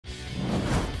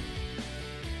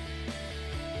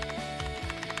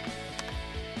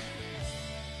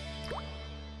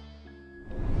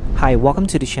Hi, welcome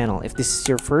to the channel. If this is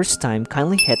your first time,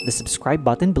 kindly hit the subscribe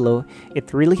button below.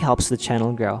 It really helps the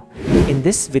channel grow. In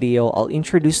this video, I'll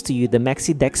introduce to you the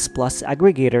MEXC DEX Plus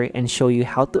aggregator and show you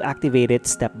how to activate it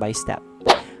step by step.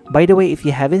 By the way, if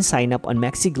you haven't signed up on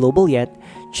MEXC Global yet,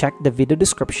 check the video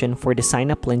description for the sign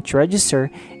up link to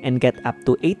register and get up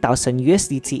to 8,000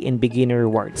 USDT in beginner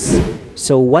rewards.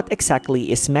 So what exactly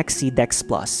is MEXC DEX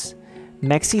Plus?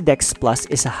 MEXC DEX Plus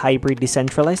is a hybrid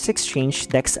decentralized exchange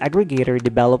DEX aggregator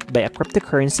developed by a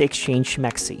cryptocurrency exchange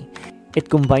MEXC. It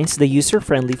combines the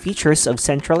user-friendly features of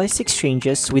centralized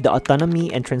exchanges with the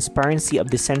autonomy and transparency of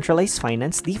decentralized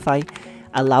finance DeFi,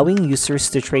 allowing users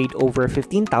to trade over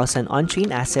 15,000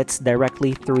 on-chain assets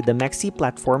directly through the MEXC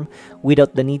platform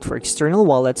without the need for external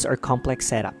wallets or complex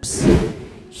setups.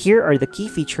 Here are the key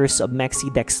features of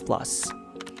MEXC DEX Plus.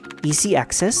 Easy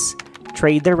access.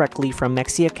 Trade directly from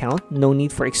MEXC account, no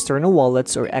need for external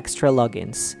wallets or extra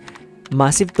logins.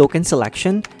 Massive token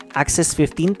selection, access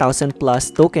 15,000 plus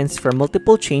tokens from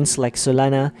multiple chains like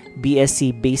Solana,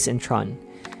 BSC, Base, and TRON.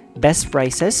 Best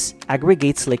prices,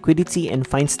 aggregates liquidity and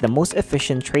finds the most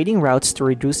efficient trading routes to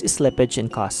reduce slippage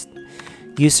and cost.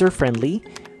 User-friendly,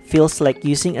 feels like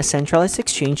using a centralized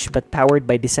exchange but powered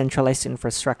by decentralized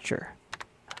infrastructure.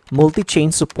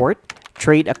 Multi-chain support,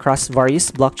 trade across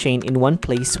various blockchain in one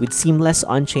place with seamless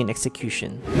on-chain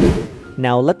execution.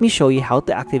 Now let me show you how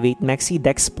to activate MEXC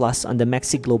DEX Plus on the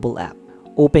MEXC Global app.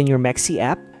 Open your MEXC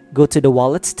app, go to the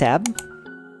Wallets tab,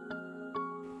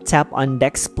 tap on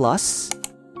DEX Plus,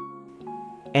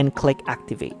 and click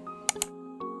Activate.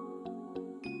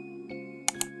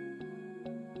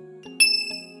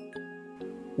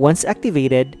 Once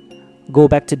activated, go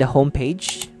back to the home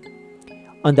page.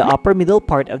 On the upper middle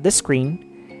part of the screen,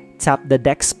 tap the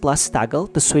DEX Plus toggle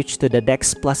to switch to the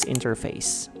DEX Plus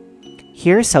interface.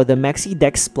 Here's how the MEXC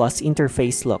DEX Plus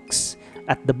interface looks.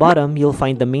 At the bottom, you'll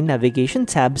find the main navigation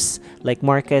tabs like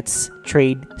Markets,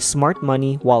 Trade, Smart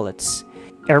Money, Wallets.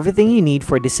 Everything you need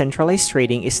for decentralized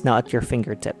trading is now at your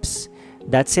fingertips.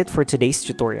 That's it for today's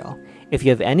tutorial. If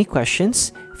you have any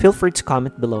questions, feel free to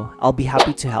comment below. I'll be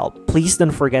happy to help. Please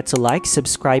don't forget to like,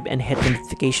 subscribe, and hit the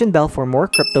notification bell for more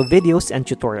crypto videos and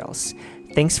tutorials.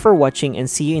 Thanks for watching and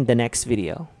see you in the next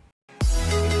video.